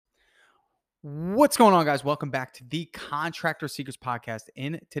What's going on, guys? Welcome back to the Contractor Secrets Podcast.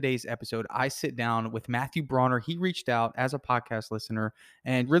 In today's episode, I sit down with Matthew Bronner. He reached out as a podcast listener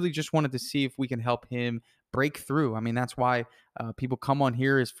and really just wanted to see if we can help him break through. I mean, that's why people come on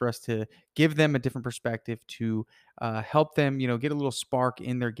here, is for us to give them a different perspective, to help them, get a little spark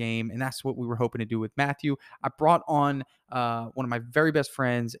in their game. And that's what we were hoping to do with Matthew. I brought on one of my very best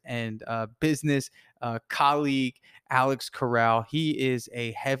friends and business colleague, Alex Corral. He is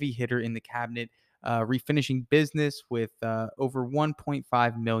a heavy hitter in the cabinet refinishing business with over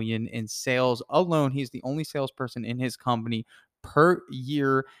 1.5 million in sales alone. He's the only salesperson in his company per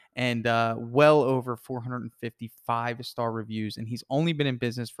year, and well over 455 star reviews, and he's only been in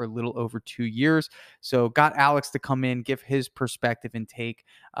business for a little over 2 years. So got Alex to come in, give his perspective and take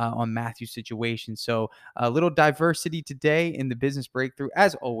on Matthew's situation. So a little diversity today in the business breakthrough.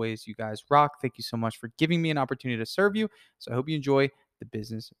 As always, you guys rock. Thank you so much for giving me an opportunity to serve you. So I hope you enjoy the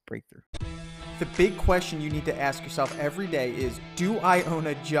business breakthrough. The big question you need to ask yourself every day is, do I own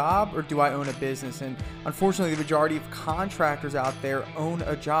a job or do I own a business? And unfortunately, the majority of contractors out there own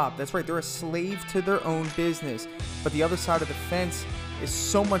a job. That's right, they're a slave to their own business. But the other side of the fence is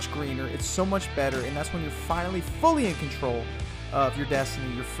so much greener, it's so much better, and that's when you're finally fully in control of your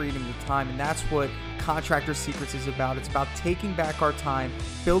destiny, your freedom, your time. And that's what Contractor Secrets is about. It's about taking back our time,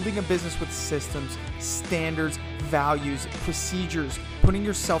 building a business with systems, standards, values, procedures, putting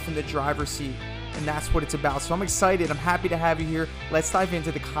yourself in the driver's seat. And that's what it's about. So I'm excited. I'm happy to have you here. Let's dive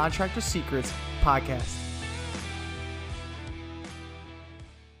into the Contractor Secrets podcast.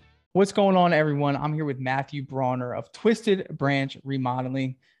 What's going on, everyone? I'm here with Matthew Bronner of Twisted Branch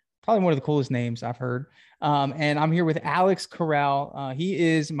Remodeling. Probably one of the coolest names I've heard. And I'm here with Alex Corral. He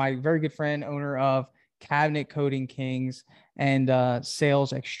is my very good friend, owner of Cabinet Coating Kings and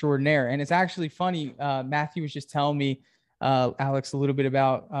sales extraordinaire. And it's actually funny. Matthew was just telling me, Alex, a little bit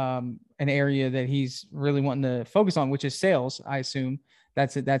about an area that he's really wanting to focus on, which is sales. I assume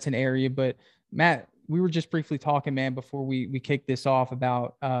that's an area. But Matt, we were just briefly talking, man, before we kicked this off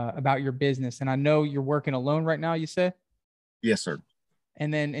about your business. And I know you're working alone right now, you said? Yes, sir.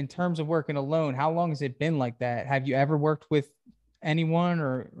 And then in terms of working alone, how long has it been like that? Have you ever worked with anyone,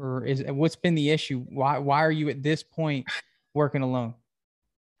 or what's been the issue? Why are you at this point working alone?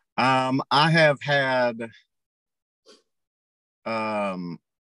 I have had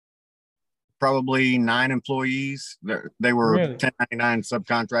probably 9 employees. They were Really? 1099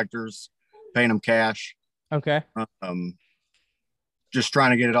 subcontractors, paying them cash. Okay. Just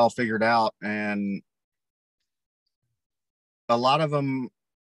trying to get it all figured out. And a lot of them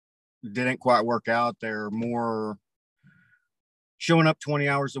didn't quite work out. They're more showing up 20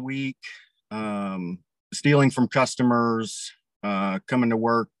 hours a week, stealing from customers, coming to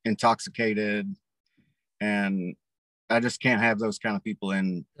work intoxicated. And I just can't have those kind of people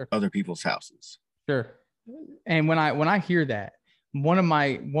in other people's houses. Sure. And when I hear that, one of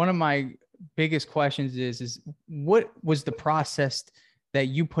my biggest questions is what was the process that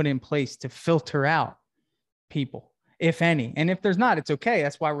you put in place to filter out people, if any? And if there's not, it's okay.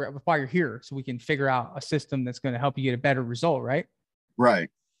 That's why you're here, so we can figure out a system that's going to help you get a better result, right? Right.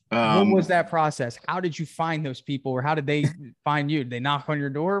 What was that process? How did you find those people, or how did they find you? Did they knock on your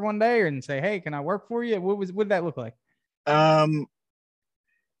door one day and say, "Hey, can I work for you?" What did that look like?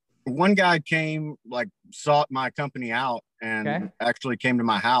 One guy came, sought my company out and actually came to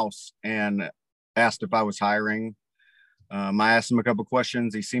my house and asked if I was hiring. I asked him a couple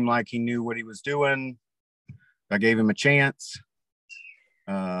questions. He seemed like he knew what he was doing. I gave him a chance.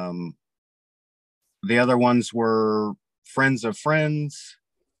 The other ones were friends of friends,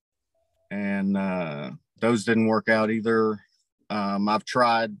 and those didn't work out either. I've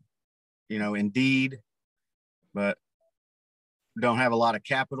tried, Indeed, but don't have a lot of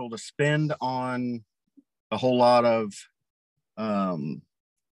capital to spend on a whole lot of, I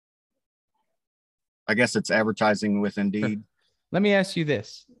guess it's advertising with Indeed. Sure. Let me ask you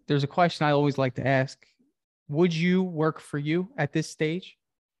this. There's a question I always like to ask. Would you work for you at this stage?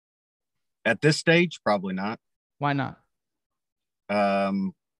 At this stage, probably not. Why not?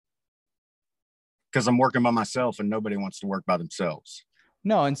 Because I'm working by myself and nobody wants to work by themselves.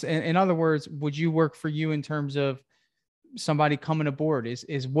 No, in other words, would you work for you in terms of somebody coming aboard?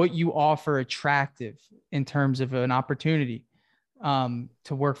 Is what you offer attractive in terms of an opportunity to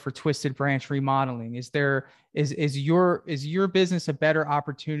work for Twisted Branch Remodeling? Is your business a better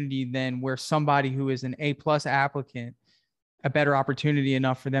opportunity than where somebody who is an A+ applicant, a better opportunity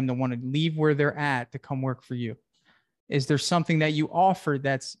enough for them to want to leave where they're at to come work for you? Is there something that you offer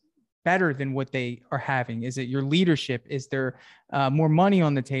that's better than what they are having? Is it your leadership? Is there more money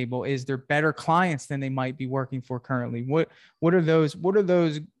on the table? Is there better clients than they might be working for currently? What are those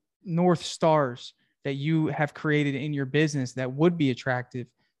North Stars that you have created in your business that would be attractive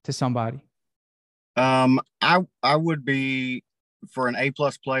to somebody? I would be, for an A+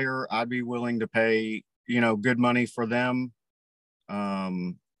 player, I'd be willing to pay, good money for them.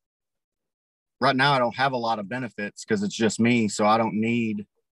 Right now I don't have a lot of benefits because it's just me, so I don't need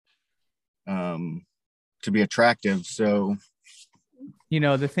to be attractive. So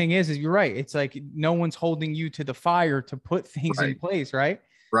the thing is you're right. It's like no one's holding you to the fire to put things in place, right?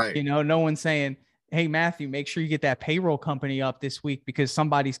 Right. No one's saying, hey, Matthew, make sure you get that payroll company up this week because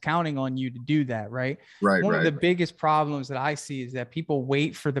somebody's counting on you to do that, right? One of the biggest problems that I see is that people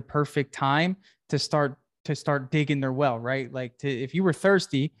wait for the perfect time to start digging their well, right? Like if you were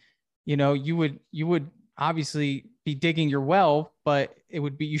thirsty, you would obviously be digging your well, but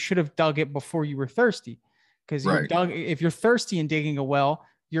you should have dug it before you were thirsty. Because if you're thirsty and digging a well,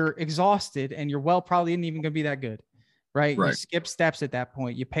 you're exhausted and your well probably isn't even going to be that good, right? You skip steps at that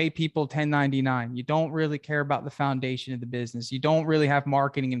point. You pay people 1099. You don't really care about the foundation of the business. You don't really have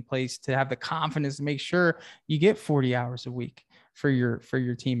marketing in place to have the confidence to make sure you get 40 hours a week for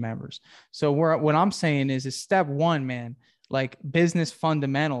your team members. So what I'm saying is step one, man, like business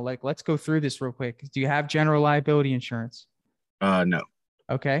fundamental. Like, let's go through this real quick. Do you have general liability insurance? No.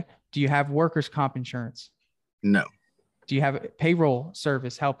 Okay. Do you have workers' comp insurance? No. Do you have a payroll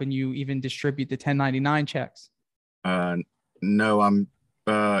service helping you even distribute the 1099 checks? No, I'm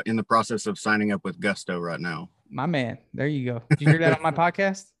in the process of signing up with Gusto right now. My man, there you go. Did you hear that on my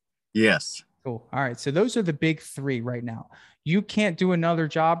podcast? Yes. Cool. All right. So those are the big three right now. You can't do another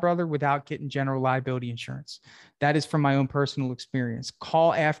job, brother, without getting general liability insurance. That is from my own personal experience.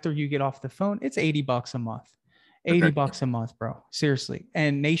 Call after you get off the phone. It's $80 a month. $80 a month, bro. Seriously.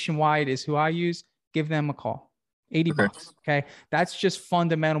 And Nationwide is who I use. Give them a call. $80. Okay. That's just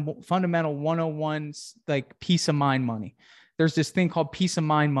fundamental 101, like peace of mind money. There's this thing called peace of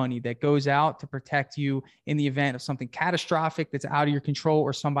mind money that goes out to protect you in the event of something catastrophic that's out of your control,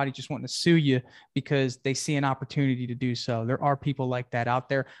 or somebody just wanting to sue you because they see an opportunity to do so. There are people like that out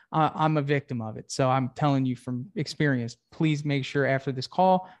there. I'm a victim of it. So I'm telling you from experience, please make sure after this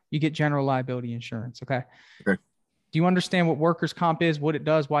call, you get general liability insurance. Okay. Do you understand what workers' comp is, what it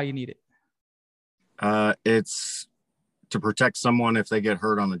does, why you need it? It's to protect someone if they get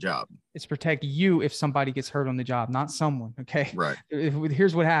hurt on the job. It's protect you if somebody gets hurt on the job, not someone. Okay. Right.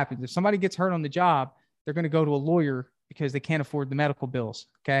 Here's what happens. If somebody gets hurt on the job, they're going to go to a lawyer because they can't afford the medical bills.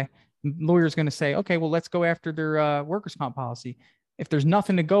 Okay. Lawyer's going to say, okay, well, let's go after their workers' comp policy. If there's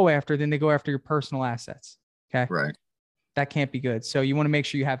nothing to go after, then they go after your personal assets. Okay. Right. That can't be good. So you want to make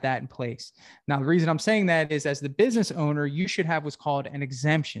sure you have that in place. Now, the reason I'm saying that is as the business owner, you should have what's called an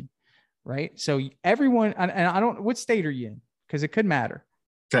exemption. Right. So everyone, and I don't, what state are you in? Because it could matter.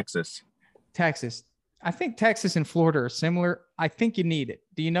 Texas. I think Texas and Florida are similar. I think you need it.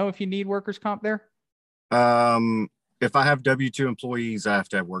 Do you know if you need workers' comp there? If I have W-2 employees, I have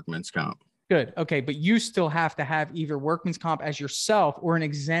to have workman's comp. Good. Okay. But you still have to have either workman's comp as yourself or an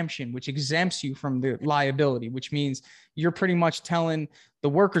exemption, which exempts you from the liability, which means you're pretty much telling the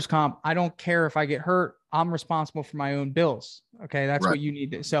workers' comp, I don't care if I get hurt. I'm responsible for my own bills. Okay. That's what you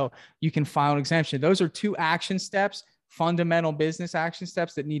need. So you can file an exemption. Those are two action steps, fundamental business action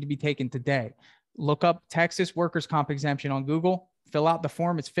steps that need to be taken today. Look up Texas workers' comp exemption on Google, fill out the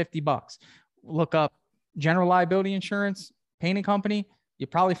form. It's $50. Look up general liability insurance, painting company. You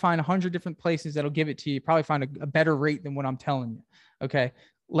probably find 100 different places that'll give it to you. You probably find a better rate than what I'm telling you. Okay.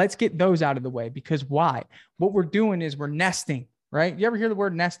 Let's get those out of the way, because why? What we're doing is we're nesting, right? You ever hear the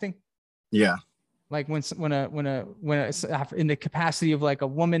word nesting? Yeah. Like when in the capacity of like a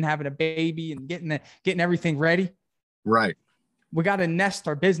woman having a baby and getting everything ready. Right. We got to nest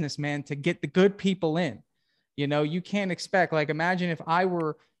our business, man, to get the good people in. You can't expect, like, imagine if I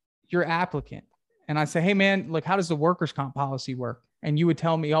were your applicant and I say, hey man, look, how does the workers' comp policy work? And you would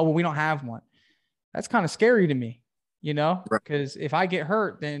tell me, oh, well, we don't have one. That's kind of scary to me, because if I get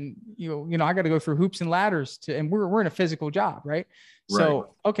hurt, then, I got to go through hoops and ladders and we're in a physical job. Right.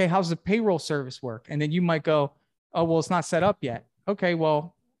 So, okay, how's the payroll service work? And then you might go, oh, well, it's not set up yet. Okay.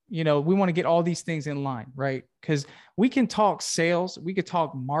 Well, we want to get all these things in line, right? Because we can talk sales, we could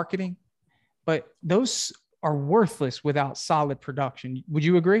talk marketing, but those are worthless without solid production. Would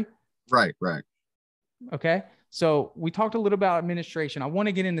you agree? Right. Okay. So we talked a little about administration. I want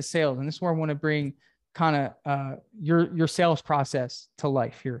to get into sales, and this is where I want to bring kind of your sales process to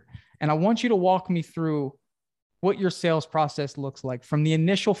life here. And I want you to walk me through what your sales process looks like from the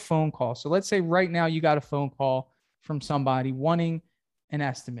initial phone call. So let's say right now you got a phone call from somebody wanting an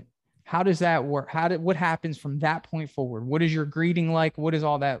estimate. How does that work? What happens from that point forward? What is your greeting like? What does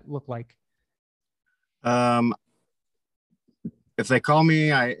all that look like? if they call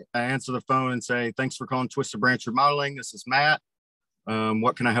me, I answer the phone and say, thanks for calling Twisted Branch Remodeling. This is Matt.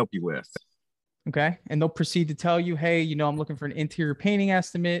 What can I help you with? Okay. And they'll proceed to tell you, hey, I'm looking for an interior painting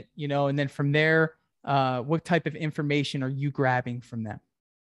estimate, and then from there, what type of information are you grabbing from them?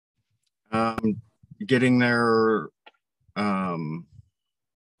 Getting their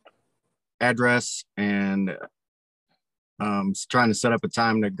address and trying to set up a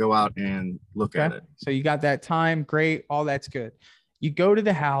time to go out and look at it. So you got that time. Great. All that's good. You go to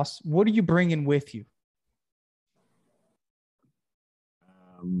the house. What are you bringing with you?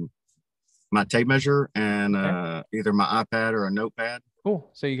 My tape measure and either my iPad or a notepad.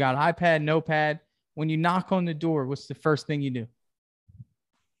 Cool. So you got an iPad, notepad. When you knock on the door, what's the first thing you do?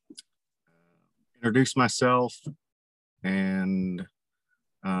 Introduce myself and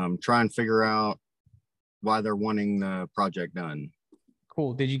try and figure out why they're wanting the project done.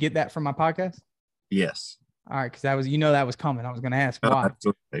 Cool. Did you get that from my podcast? Yes. All right. Cause that was coming. I was going to ask why.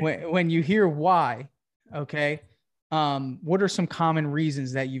 When you hear why, okay. What are some common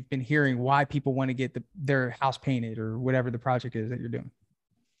reasons that you've been hearing why people want to get their house painted or whatever the project is that you're doing?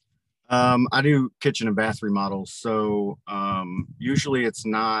 I do kitchen and bath remodels. So usually it's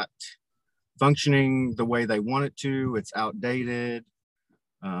not functioning the way they want it to. It's outdated.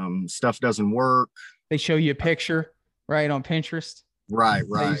 Stuff doesn't work. They show you a picture, right, on Pinterest. Right.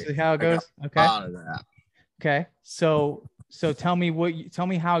 That's usually how it goes. Okay. A lot of that. Okay. So tell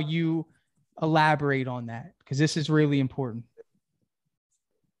me how you elaborate on that, because this is really important.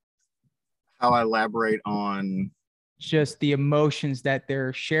 How I elaborate on just the emotions that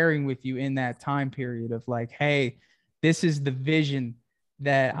they're sharing with you in that time period of like, hey, this is the vision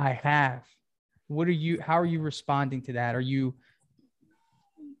that I have. How are you responding to that?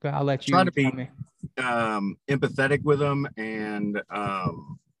 I'll let you try to be empathetic with them and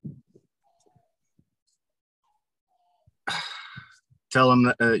tell them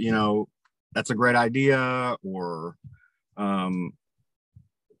that, that's a great idea, or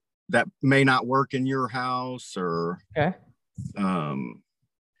that may not work in your house, or okay.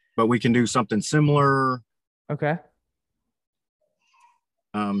 But we can do something similar. Okay.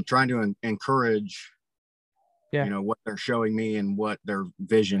 Trying to encourage, what they're showing me and what their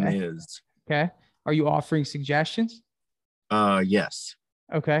vision is. Okay. Are you offering suggestions? Yes.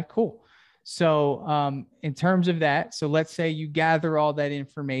 Okay, cool. So in terms of that, so let's say you gather all that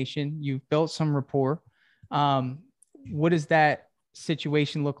information, you've built some rapport. What does that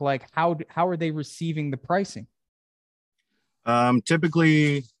situation look like? How are they receiving the pricing?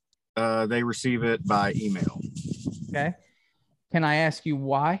 Typically, they receive it by email. Okay. Can I ask you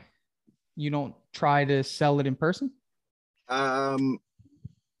why you don't try to sell it in person? I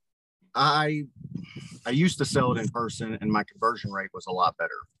used to sell it in person, and my conversion rate was a lot better.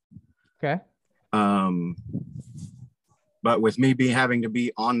 Okay. But with me having to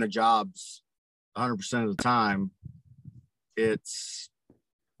be on the jobs 100% of the time, it's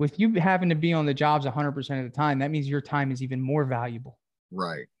with you having to be on the jobs 100% of the time, that means your time is even more valuable.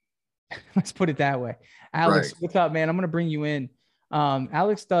 Right. Let's put it that way. Alex, right. What's up, man? I'm going to bring you in.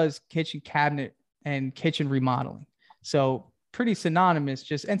 Alex does kitchen cabinet and kitchen remodeling. So pretty synonymous,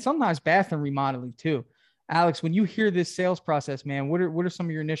 and sometimes bathroom remodeling too. Alex, when you hear this sales process, man, what are some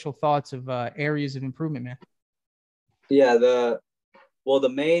of your initial thoughts of areas of improvement, man? Yeah, the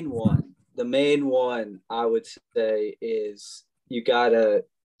main one I would say is you gotta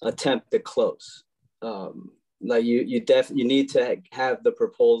attempt to close. Like you need to have the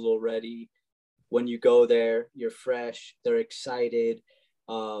proposal ready. When you go there, you're fresh, they're excited,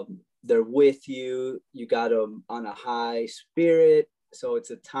 they're with you, you got them on a high spirit. So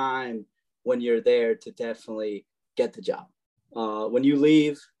it's a time when you're there to definitely get the job. When you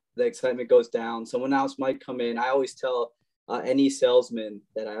leave, the excitement goes down. Someone else might come in. I always tell any salesman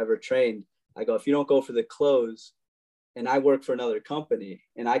that I ever trained, I go, if you don't go for the close and I work for another company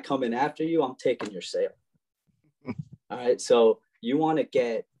and I come in after you, I'm taking your sale. All right. So you want to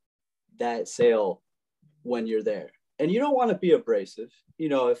get that sale when you're there. And you don't want to be abrasive.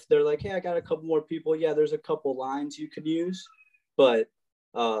 If they're like, hey, I got a couple more people. Yeah, there's a couple lines you could use. But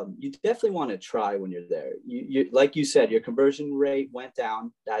you definitely want to try when you're there. You like you said, your conversion rate went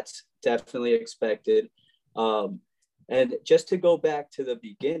down. That's definitely expected. And just to go back to the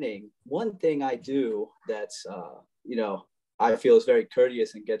beginning, one thing I do that's, I feel is very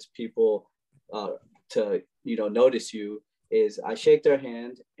courteous and gets people to, notice you is I shake their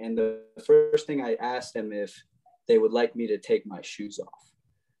hand. And the first thing I ask them if they would like me to take my shoes off.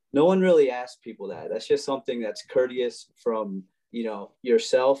 No one really asks people that. That's just something that's courteous from,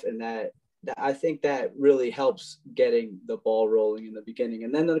 yourself. And that I think that really helps getting the ball rolling in the beginning.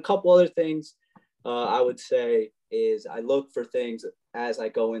 And then a couple other things I would say is I look for things as I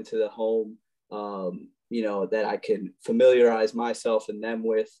go into the home, you know, that I can familiarize myself and them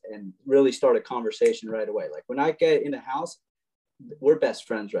with and really start a conversation right away. Like when I get in the house, we're best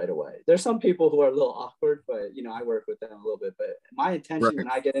friends right away. There's some people who are a little awkward, but you know, I work with them a little bit. But my intention when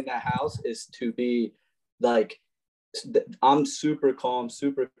I get in that house is to be like, I'm super calm,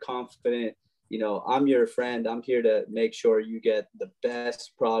 super confident. You know, I'm your friend. I'm here to make sure you get the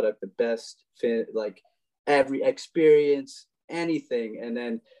best product, the best fit, like every experience, anything. And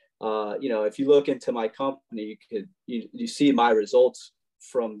then, you know, if you look into my company, you see my results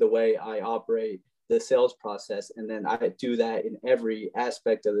from the way I operate the sales process. And then I do that in every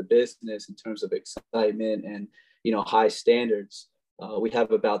aspect of the business in terms of excitement and, you know, high standards. We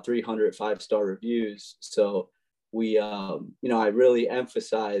have about 300 5-star reviews. So we, you know, I really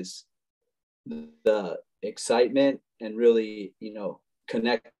emphasize the excitement and really, you know,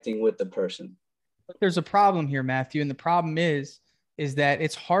 connecting with the person. There's a problem here, Matthew. And the problem is that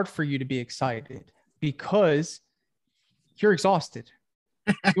it's hard for you to be excited because you're exhausted.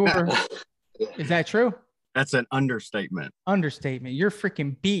 Is that true? That's an understatement. Understatement. You're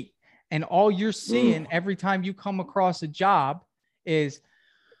freaking beat. And all you're seeing every time you come across a job is,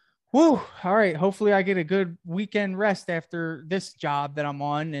 whoo, all right, hopefully I get a good weekend rest after this job that I'm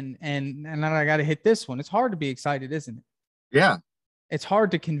on. And then I got to hit this one. It's hard to be excited, isn't it? Yeah. It's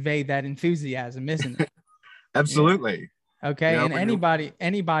hard to convey that enthusiasm, isn't it? Absolutely. Yeah. Okay. And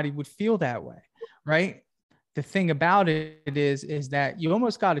anybody would feel that way, right? The thing about it is that you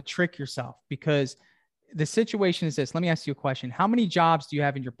almost got to trick yourself because the situation is this. Let me ask you a question. How many jobs do you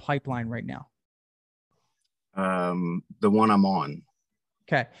have in your pipeline right now? The one I'm on.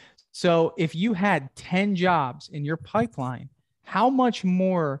 Okay. So if you had 10 jobs in your pipeline, how much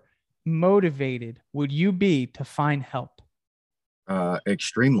more motivated would you be to find help?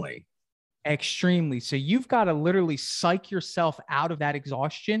 Extremely. So you've got to literally psych yourself out of that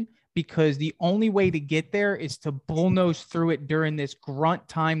exhaustion because the only way to get there is to bullnose through it during this grunt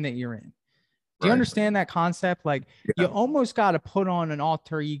time that you're in. Do you understand that concept? Like you almost got to put on an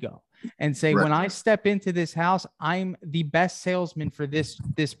alter ego and say, when I step into this house, I'm the best salesman for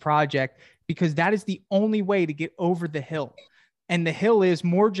this project, because that is the only way to get over the hill. And the hill is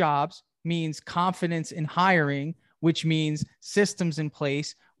more jobs means confidence in hiring, which means systems in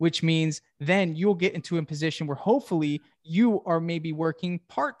place, which means then you'll get into a position where hopefully you are maybe working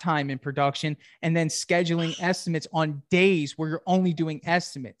part-time in production and then scheduling estimates on days where you're only doing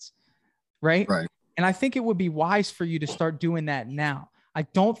estimates. Right. And I think it would be wise for you to start doing that now. I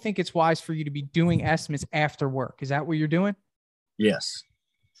don't think it's wise for you to be doing estimates after work. Is that what you're doing? Yes.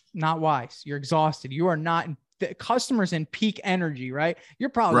 Not wise. You're exhausted. You are not. The customers in peak energy, right? You're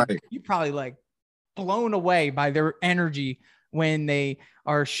probably like blown away by their energy when they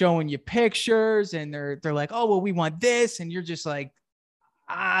are showing you pictures and they're like, oh, well, we want this. And you're just like,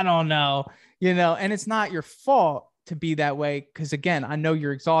 I don't know, you know, and it's not your fault to be that way. Cause again, I know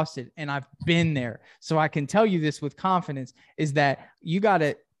you're exhausted and I've been there. So I can tell you this with confidence is that you got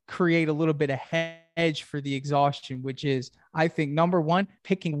to create a little bit of hedge for the exhaustion, which is, I think, number one,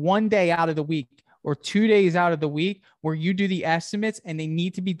 picking one day out of the week or 2 days out of the week where you do the estimates and they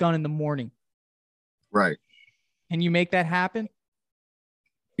need to be done in the morning. Right. Can you make that happen?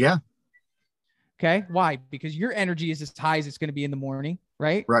 Yeah. Okay. Why? Because your energy is as high as it's going to be in the morning,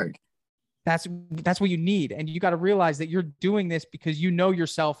 right? Right. That's what you need. And you got to realize that you're doing this because you know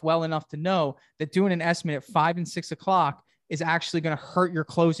yourself well enough to know that doing an estimate at 5 and 6 o'clock is actually going to hurt your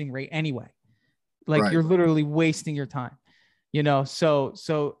closing rate anyway. Like you're literally wasting your time, you know?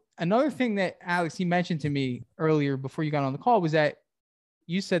 So another thing that Alex, he mentioned to me earlier before you got on the call was that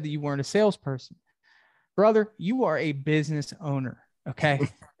you said that you weren't a salesperson. Brother, you are a business owner. Okay.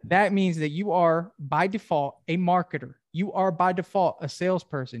 That means that you are by default a marketer. You are by default a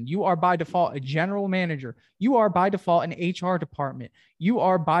salesperson. You are by default a general manager. You are by default an HR department. You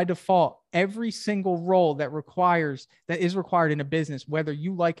are by default every single role that is required in a business, whether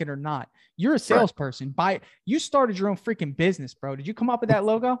you like it or not. You're a salesperson. You started your own freaking business, bro. Did you come up with that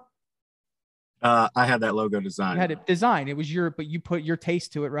logo? I had that logo designed. You had it designed. It was but you put your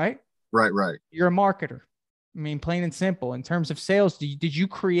taste to it, right? Right. You're a marketer. I mean, plain and simple. In terms of sales, did you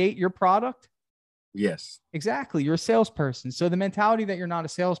create your product? Yes. Exactly. You're a salesperson. So the mentality that you're not a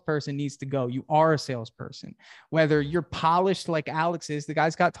salesperson needs to go. You are a salesperson. Whether you're polished like Alex is, the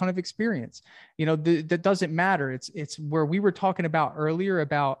guy's got a ton of experience. You know, that doesn't matter. It's where we were talking about earlier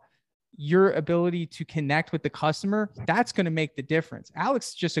about your ability to connect with the customer. That's going to make the difference. Alex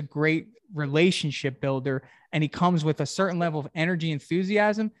is just a great relationship builder, and he comes with a certain level of energy,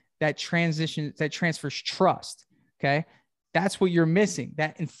 enthusiasm that transfers trust. Okay. That's what you're missing.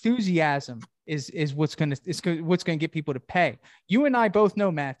 That enthusiasm is what's going to get people to pay. You and I both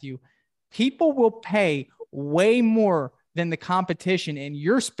know, Matthew, people will pay way more than the competition in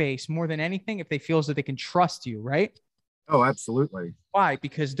your space more than anything if they feel as that they can trust you, right? Oh, absolutely. Why?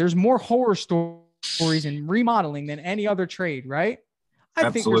 Because there's more horror stories in remodeling than any other trade, right? I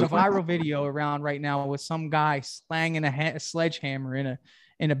think there's a viral video around right now with some guy slanging a sledgehammer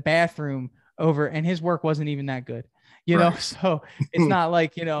in a bathroom over, and his work wasn't even that good, you know? So it's not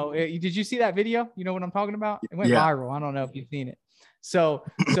like, you know, did you see that video? You know what I'm talking about? It went viral. I don't know if you've seen it. So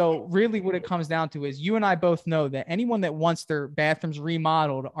really what it comes down to is you and I both know that anyone that wants their bathrooms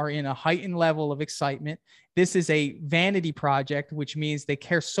remodeled are in a heightened level of excitement. This is a vanity project, which means they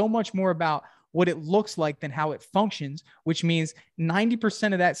care so much more about what it looks like than how it functions, which means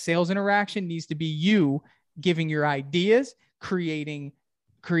 90% of that sales interaction needs to be you giving your ideas, creating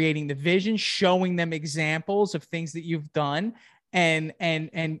the vision, showing them examples of things that you've done, and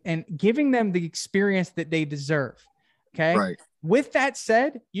giving them the experience that they deserve. Okay. Right. With that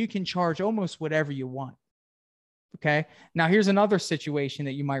said, you can charge almost whatever you want. Okay. Now here's another situation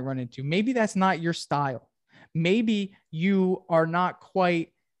that you might run into. Maybe that's not your style. Maybe you are not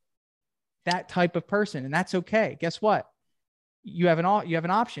quite that type of person, and that's okay. Guess what? You have an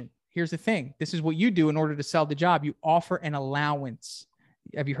option. Here's the thing. This is what you do in order to sell the job. You offer an allowance.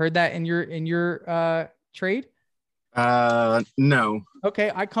 Have you heard that in your trade? No.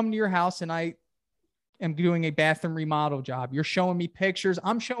 Okay. I come to your house and I am doing a bathroom remodel job. You're showing me pictures.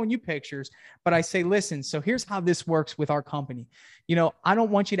 I'm showing you pictures, but I say, listen, so here's how this works with our company. You know, I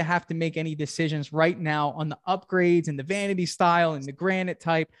don't want you to have to make any decisions right now on the upgrades and the vanity style and the granite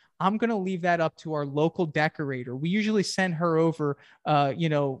type. I'm going to leave that up to our local decorator. We usually send her over,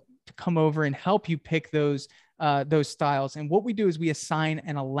 to come over and help you pick those styles. And what we do is we assign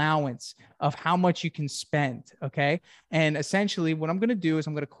an allowance of how much you can spend. Okay. And essentially what I'm going to do is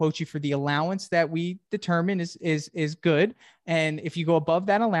I'm going to quote you for the allowance that we determine is good. And if you go above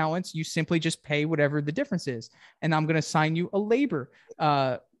that allowance, you simply just pay whatever the difference is. And I'm going to assign you a labor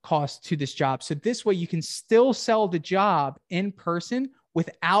cost to this job. So this way you can still sell the job in person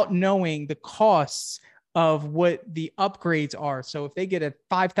without knowing the costs of what the upgrades are. So if they get a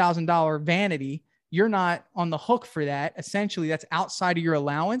 $5,000 vanity, you're not on the hook for that. Essentially, that's outside of your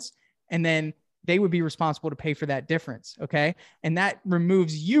allowance. And then they would be responsible to pay for that difference. Okay. And that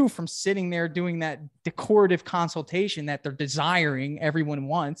removes you from sitting there doing that decorative consultation that they're desiring, everyone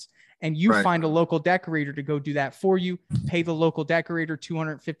wants. And you find a local decorator to go do that for you, pay the local decorator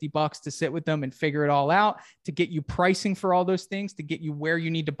 $250 to sit with them and figure it all out, to get you pricing for all those things, to get you where you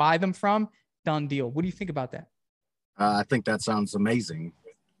need to buy them from. Done deal. What do you think about that? I think that sounds amazing.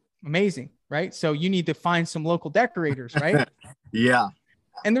 Amazing, right? So you need to find some local decorators, right? Yeah.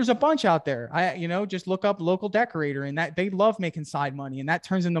 And there's a bunch out there. Just look up local decorator, and that they love making side money, and that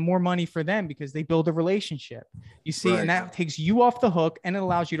turns into more money for them because they build a relationship. You see, and that takes you off the hook and it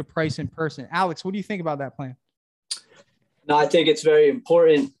allows you to price in person. Alex, what do you think about that plan? No, I think it's very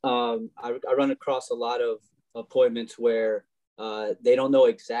important. I run across a lot of appointments where they don't know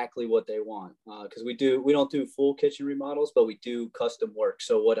exactly what they want because we don't do full kitchen remodels, but we do custom work.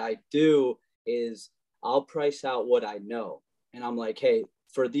 So what I do is I'll price out what I know, and I'm like, hey,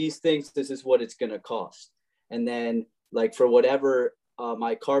 for these things, this is what it's going to cost. And then like for whatever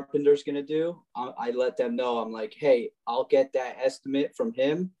my carpenter's going to do, I let them know. I'm like, hey, I'll get that estimate from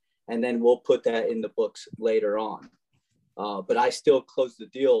him, and then we'll put that in the books later on. But I still close the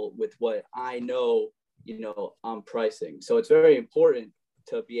deal with what I know, I'm pricing. So it's very important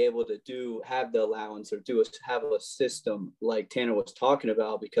to be able to have the allowance or have a system like Tanner was talking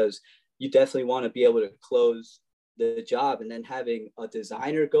about, because you definitely want to be able to close the job. And then having a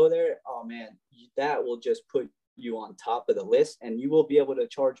designer go there, oh man, that will just put you on top of the list, and you will be able to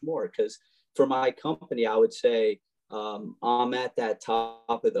charge more. Because for my company, I would say I'm at that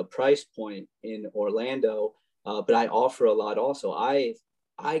top of the price point in Orlando, but I offer a lot also. I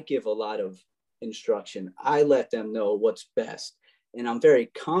give a lot of instruction. I let them know what's best, and I'm very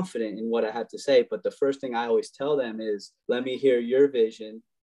confident in what I have to say. But the first thing I always tell them is, let me hear your vision,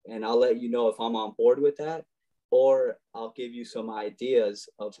 and I'll let you know if I'm on board with that, or I'll give you some ideas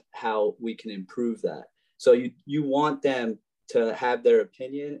of how we can improve that. So you want them to have their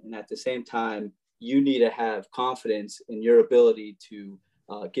opinion, and at the same time, you need to have confidence in your ability to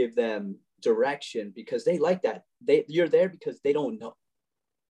give them direction, because they like that. You're there because they don't know.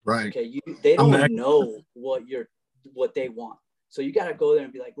 Right. Okay. They don't know what they want. So you got to go there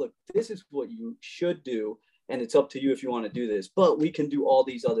and be like, look, this is what you should do, and it's up to you if you want to do this, but we can do all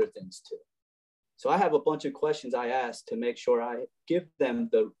these other things too. So I have a bunch of questions I ask to make sure I give them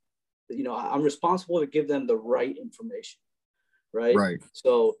I'm responsible to give them the right information. right? Right.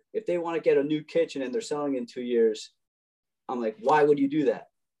 So if they want to get a new kitchen and they're selling in 2 years, I'm like, why would you do that?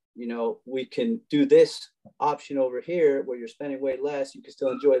 You know, we can do this option over here where you're spending way less. You can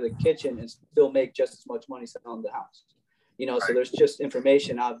still enjoy the kitchen and still make just as much money selling the house. You know, so there's just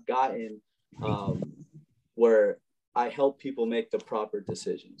information I've gotten where I help people make the proper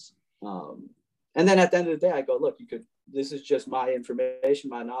decisions. And then at the end of the day, I go, look, this is just my information,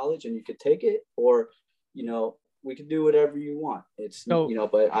 my knowledge, and you could take it, or, you know, we can do whatever you want. It's, you know,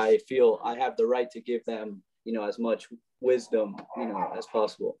 but I feel I have the right to give them, you know, as much wisdom, you know, as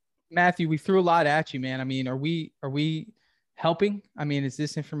possible. Matthew, we threw a lot at you, man. I mean, are we helping? I mean, is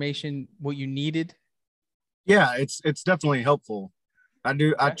this information what you needed? Yeah, it's definitely helpful. I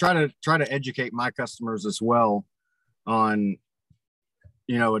try to educate my customers as well on,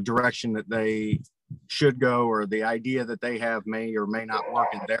 you know, a direction that they should go, or the idea that they have may or may not work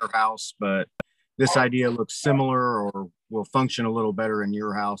in their house, but this idea looks similar or will function a little better in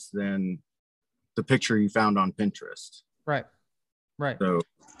your house than the picture you found on Pinterest. Right.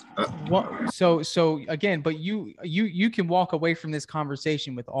 So, so again, but you can walk away from this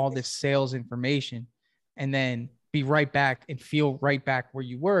conversation with all this sales information and then be right back and feel right back where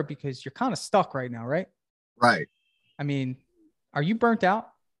you were, because you're kind of stuck right now, right? Right. I mean, are you burnt out?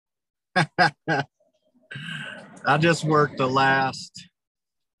 I just worked the last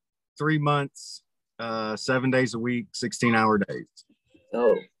 3 months, 7 days a week, 16-hour days.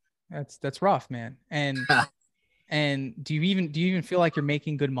 Oh, that's rough, man. And and do you even feel like you're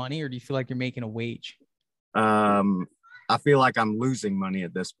making good money, or do you feel like you're making a wage? I feel like I'm losing money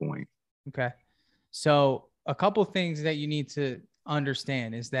at this point. Okay. So a couple of things that you need to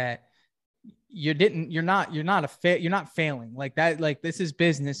understand is that you're not failing like that. Like, this is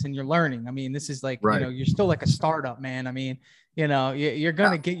business and you're learning. I mean, this is like, right. You know, you're still like a startup, man. I mean, you know, you're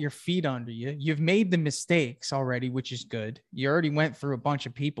going to get your feet under you. You've made the mistakes already, which is good. You already went through a bunch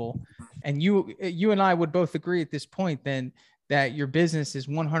of people, and you and I would both agree at this point then that your business is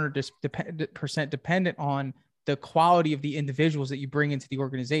 100% dependent on the quality of the individuals that you bring into the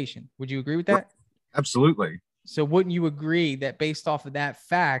organization. Would you agree with that? Absolutely. So wouldn't you agree that based off of that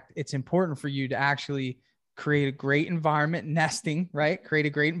fact, it's important for you to actually create a great environment, nesting, right? Create a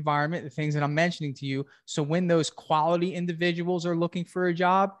great environment, the things that I'm mentioning to you. So when those quality individuals are looking for a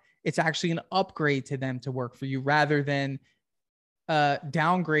job, it's actually an upgrade to them to work for you rather than a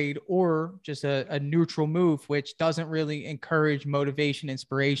downgrade or just a neutral move, which doesn't really encourage motivation,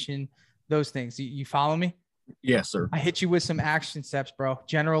 inspiration, those things. You follow me? Yes, sir. I hit you with some action steps, bro.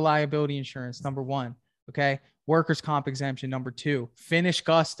 General liability insurance, number 1. Okay. Workers' comp exemption, number 2. Finish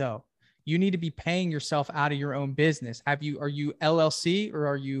Gusto. You need to be paying yourself out of your own business. Are you LLC,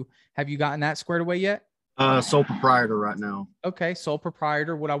 or have you gotten that squared away yet? Sole proprietor right now. Okay. Sole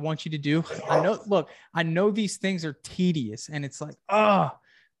proprietor. What I want you to do, I know these things are tedious, and it's like,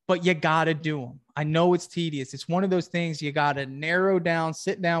 but you got to do them. I know it's tedious. It's one of those things you got to narrow down,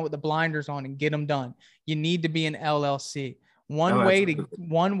 sit down with the blinders on and get them done. You need to be an LLC. One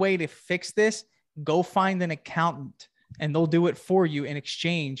way to fix this, go find an accountant and they'll do it for you in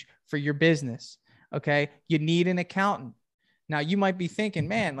exchange for your business. Okay. You need an accountant. Now you might be thinking,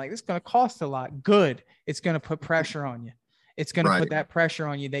 man, like, this is going to cost a lot. Good. It's going to put pressure on you. It's going to put that pressure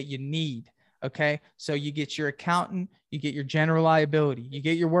on you that you need. Okay. So you get your accountant, you get your general liability, you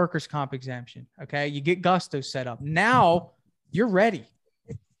get your workers' comp exemption. Okay. You get Gusto set up. Now you're ready.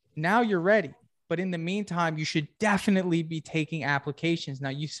 But in the meantime, you should definitely be taking applications. Now,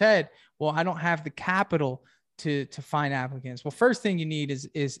 you said, well, I don't have the capital to find applicants. Well, first thing you need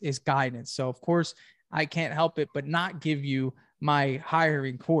is guidance. So of course I can't help it, but not give you my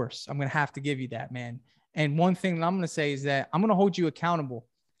hiring course. I'm going to have to give you that, man. And one thing that I'm going to say is that I'm going to hold you accountable.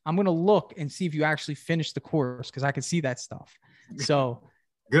 I'm going to look and see if you actually finish the course, because I can see that stuff. So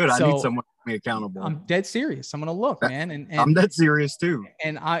good. I need someone to be accountable. I'm dead serious. I'm going to look, man. And I'm dead serious too.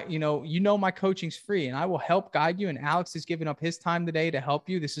 And my coaching's free, and I will help guide you. And Alex is giving up his time today to help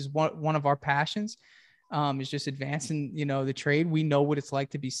you. This is one of our passions, is just advancing, the trade. We know what it's like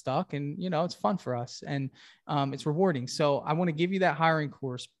to be stuck, and, it's fun for us, and it's rewarding. So I want to give you that hiring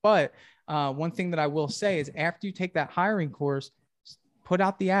course. But one thing that I will say is, after you take that hiring course, put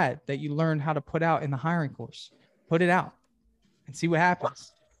out the ad that you learned how to put out in the hiring course. Put it out and see what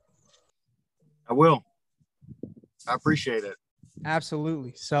happens. I will. I appreciate it.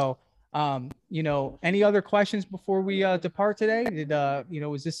 Absolutely. So, any other questions before we depart today?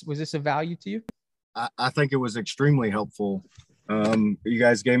 Was this a value to you? I think it was extremely helpful. You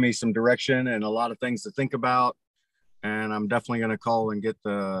guys gave me some direction and a lot of things to think about, and I'm definitely going to call and get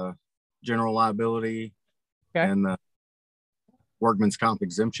the general liability and the workman's comp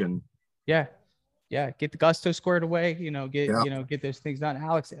exemption. Yeah. get the gusto squared away, get those things done.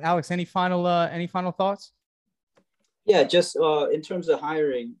 Alex, any final thoughts? Yeah, just in terms of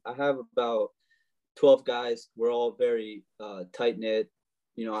hiring, I have about 12 guys. We're all very tight knit.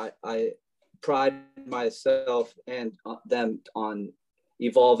 I pride myself and them on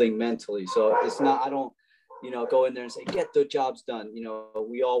evolving mentally. So it's not, I don't, go in there and say, get the jobs done.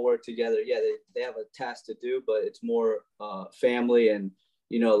 We all work together. Yeah, they have a task to do, but it's more family and,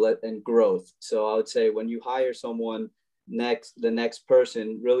 and growth. So I would say when you hire someone, the next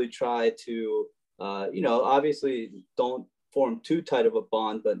person, really try to, obviously don't form too tight of a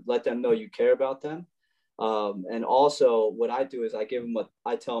bond, but let them know you care about them. And also what I do is I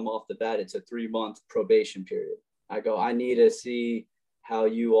tell them off the bat, it's a 3-month probation period. I go, I need to see how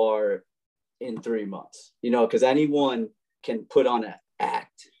you are in 3 months, because anyone can put on an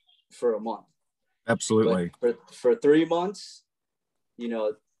act for a month. Absolutely. But for 3 months,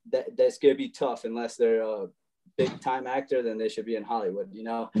 that's going to be tough unless they're a big time actor, then they should be in Hollywood,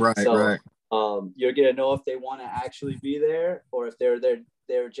 Right. So, right. You're going to know if they want to actually be there or if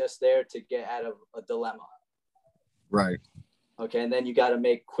they're just there to get out of a dilemma. Right. Okay. And then you got to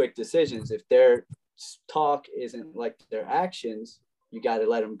make quick decisions. If their talk isn't like their actions, you got to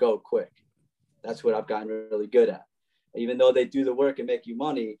let them go quick. That's what I've gotten really good at. Even though they do the work and make you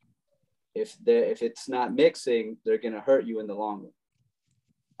money, if it's not mixing, they're going to hurt you in the long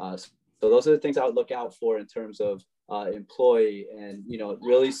run. So those are the things I would look out for in terms of employee, and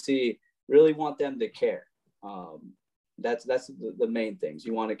really want them to care. That's the main things.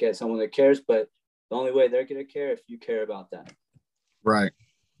 You want to get someone that cares, but the only way they're going to care if you care about them. Right.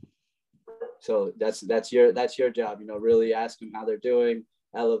 So that's your job. Really ask them how they're doing,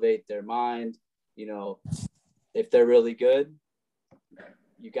 elevate their mind. If they're really good,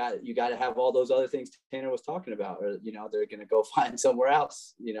 you got to have all those other things Tanner was talking about, or they're going to go find somewhere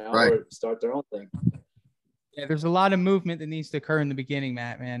else, right. or start their own thing. Yeah, there's a lot of movement that needs to occur in the beginning,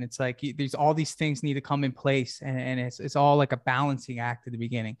 Matt, man. It's like there's all these things need to come in place, and it's all like a balancing act at the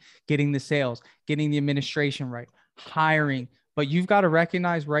beginning, getting the sales, getting the administration right, hiring. But you've got to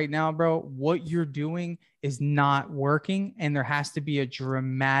recognize right now, bro, what you're doing is not working, and there has to be a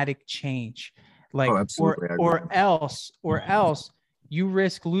dramatic change. Or else you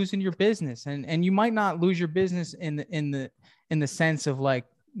risk losing your business, and you might not lose your business in the sense of like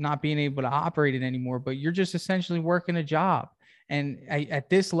not being able to operate it anymore, but you're just essentially working a job. And at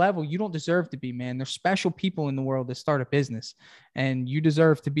this level, you don't deserve to be, man. There's special people in the world that start a business, and you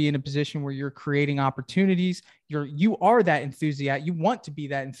deserve to be in a position where you're creating opportunities. You are that enthusiastic. You want to be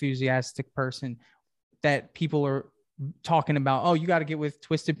that enthusiastic person that people are talking about. Oh, you got to get with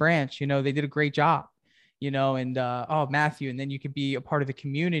Twisted Branch. They did a great job, and Matthew, and then you could be a part of the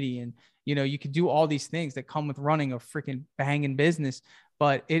community, and, you could do all these things that come with running a freaking banging business,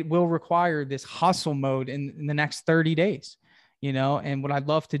 but it will require this hustle mode in the next 30 days. And what I'd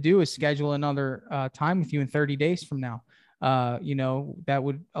love to do is schedule another time with you in 30 days from now. That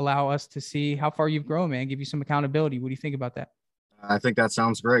would allow us to see how far you've grown, man, give you some accountability. What do you think about that? I think that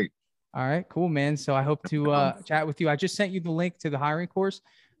sounds great. All right, cool, man. So I hope to chat with you. I just sent you the link to the hiring course.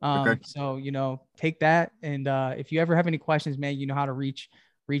 Okay. So, take that. And if you ever have any questions, man, you know how to reach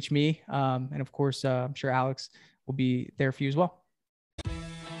me. And of course, I'm sure Alex will be there for you as well.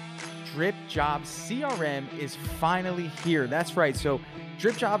 Drip Jobs CRM is finally here. That's right. So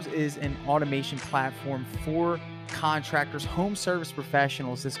Drip Jobs is an automation platform for contractors, home service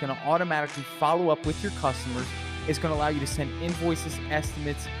professionals that's going to automatically follow up with your customers. It's going to allow you to send invoices,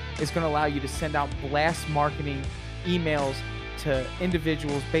 estimates. It's going to allow you to send out blast marketing emails to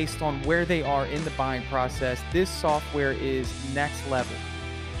individuals based on where they are in the buying process. This software is next level.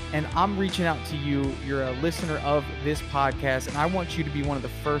 And I'm reaching out to you. You're a listener of this podcast, and I want you to be one of the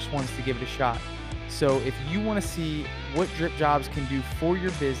first ones to give it a shot. So if you want to see what Drip Jobs can do for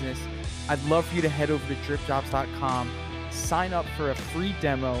your business, I'd love for you to head over to dripjobs.com, sign up for a free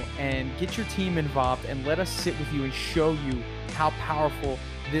demo, and get your team involved, and let us sit with you and show you how powerful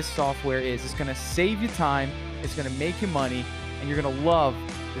this software is. It's going to save you time, it's going to make you money, and you're going to love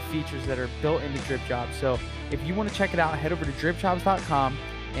the features that are built into Drip Jobs. So if you want to check it out, head over to dripjobs.com.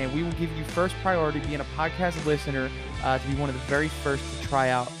 And we will give you first priority being a podcast listener to be one of the very first to try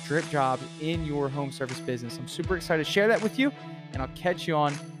out Drip Jobs in your home service business. I'm super excited to share that with you, and I'll catch you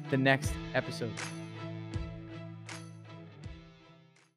on the next episode.